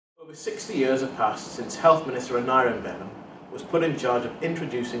Over 60 years have passed since Health Minister Aneurin Bevan was put in charge of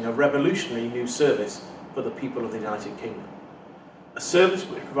introducing a revolutionary new service for the people of the United Kingdom. A service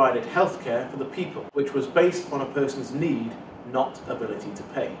which provided healthcare for the people, which was based on a person's need, not ability to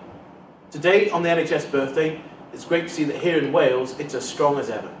pay. Today, on the NHS birthday, it's great to see that here in Wales it's as strong as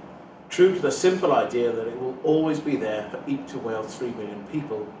ever, true to the simple idea that it will always be there for each of Wales' 3 million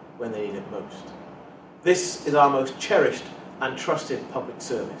people when they need it most. This is our most cherished and trusted public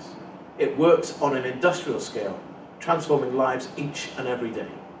service. It works on an industrial scale, transforming lives each and every day.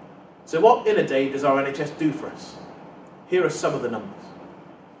 So what in a day does our NHS do for us? Here are some of the numbers.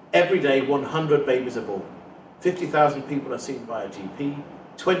 Every day 100 babies are born, 50,000 people are seen by a GP,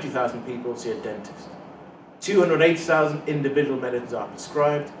 20,000 people see a dentist, 280,000 individual medicines are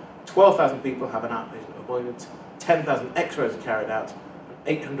prescribed, 12,000 people have an outpatient appointment, 10,000 x-rays are carried out, and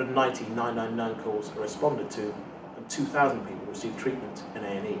 890 999 calls are responded to, and 2,000 people receive treatment in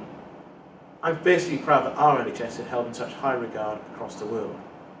A&E. I'm fiercely proud that our NHS is held in such high regard across the world.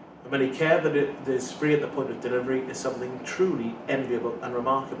 The many care that it is free at the point of delivery is something truly enviable and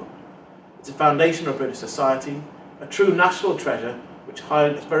remarkable. It's a foundation of British society, a true national treasure which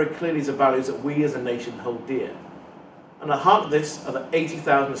highlights very clearly the values that we as a nation hold dear. And at the heart of this are the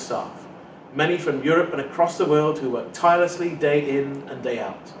 80,000 staff, many from Europe and across the world who work tirelessly day in and day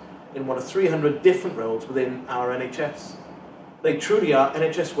out in one of 300 different roles within our NHS. They truly are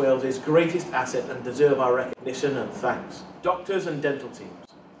NHS Wales' greatest asset and deserve our recognition and thanks. Doctors and dental teams,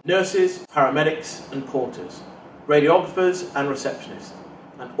 nurses, paramedics and porters, radiographers and receptionists,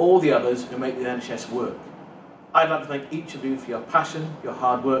 and all the others who make the NHS work. I'd like to thank each of you for your passion, your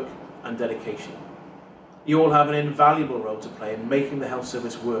hard work and dedication. You all have an invaluable role to play in making the health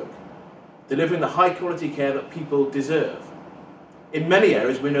service work, delivering the high quality care that people deserve. In many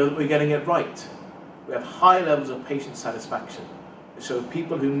areas we know that we're getting it right. We have high levels of patient satisfaction, so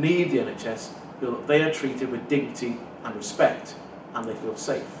people who need the NHS feel that they are treated with dignity and respect, and they feel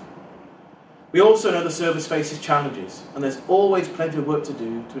safe. We also know the service faces challenges, and there's always plenty of work to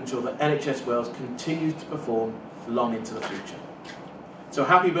do to ensure that NHS Wales continues to perform long into the future. So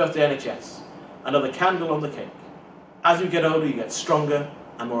happy birthday NHS, another candle on the cake. As you get older you get stronger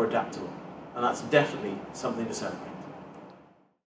and more adaptable, and that's definitely something to celebrate.